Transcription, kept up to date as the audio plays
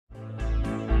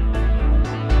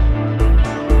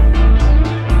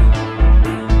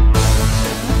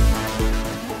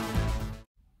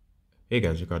Hey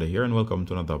guys, Ricardo here and welcome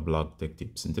to another Blog Tech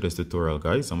Tips. In today's tutorial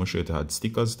guys, I'm going to show you how to add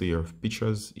stickers to your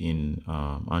pictures in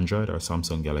Android or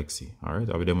Samsung Galaxy. Alright,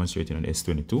 I'll be demonstrating on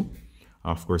S22.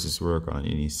 Of course, it's work on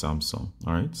any Samsung.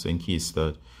 Alright, so in case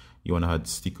that you want to add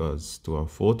stickers to a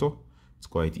photo, it's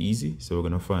quite easy. So we're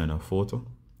going to find a photo,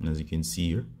 and as you can see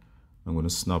here, I'm going to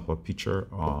snap a picture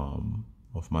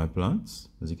of my plants.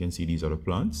 As you can see, these are the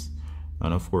plants.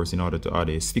 And of course, in order to add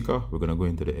a sticker, we're going to go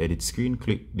into the edit screen,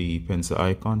 click the pencil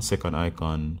icon, second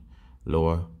icon,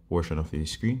 lower portion of the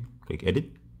screen, click edit.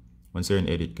 Once you're in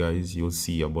edit guys, you'll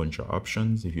see a bunch of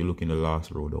options. If you look in the last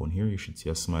row down here, you should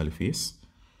see a smiley face.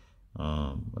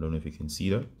 I don't know if you can see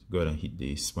that. Go ahead and hit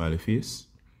the smiley face.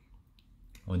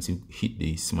 Once you hit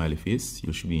the smiley face,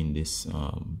 you should be in this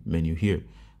menu here.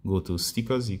 Go to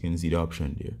stickers, you can see the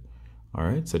option there.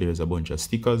 All right, so there's a bunch of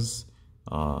stickers.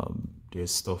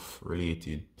 There's stuff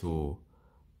related to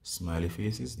smiley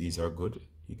faces. These are good.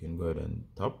 You can go ahead and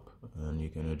tap and you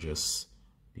can adjust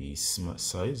the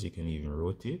size. You can even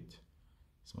rotate.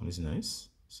 This one is nice,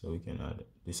 so we can add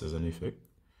this as an effect.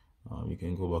 You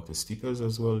can go back to stickers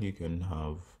as well. You can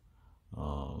have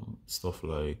stuff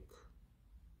like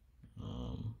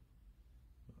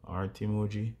art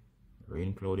emoji,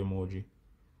 rain cloud emoji.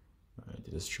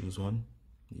 Alright, just choose one.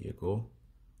 There you go.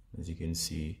 As you can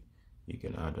see, you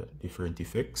can add different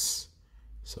effects,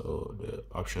 so the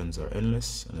options are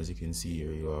endless. And as you can see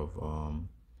here, you have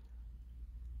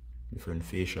different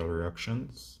facial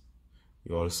reactions.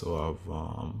 You also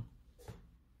have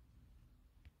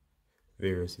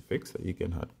various effects that you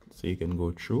can add, so you can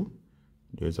go through.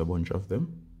 There's a bunch of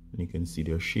them, and you can see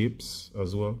their shapes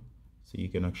as well, so you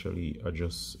can actually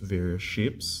adjust various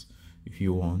shapes if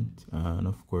you want. And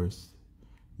of course,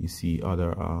 you see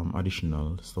other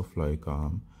additional stuff like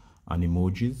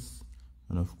emojis,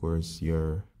 and of course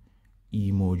your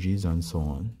emojis and so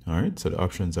on. All right, so the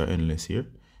options are endless here.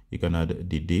 You can add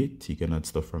the date, you can add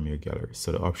stuff from your gallery,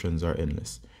 so the options are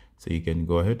endless. So you can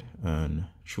go ahead and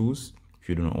choose. If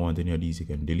you do not want any of these, you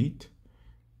can delete.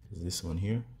 There's this one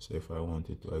here, so if I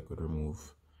wanted to, I could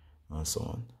remove and so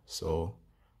on. So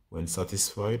when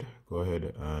satisfied, go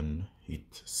ahead and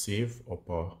hit save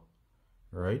upper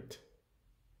right.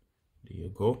 There you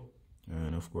go.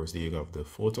 And of course, there you have the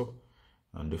photo,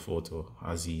 and the photo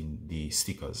as in the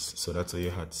stickers. So that's how you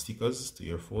add stickers to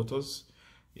your photos.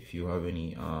 If you have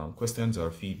any questions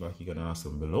or feedback, you can ask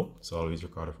them below. So always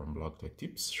Ricardo from Blog Tech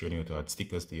Tips, showing you how to add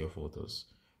stickers to your photos.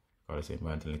 Ricardo saying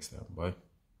bye until next time. Bye.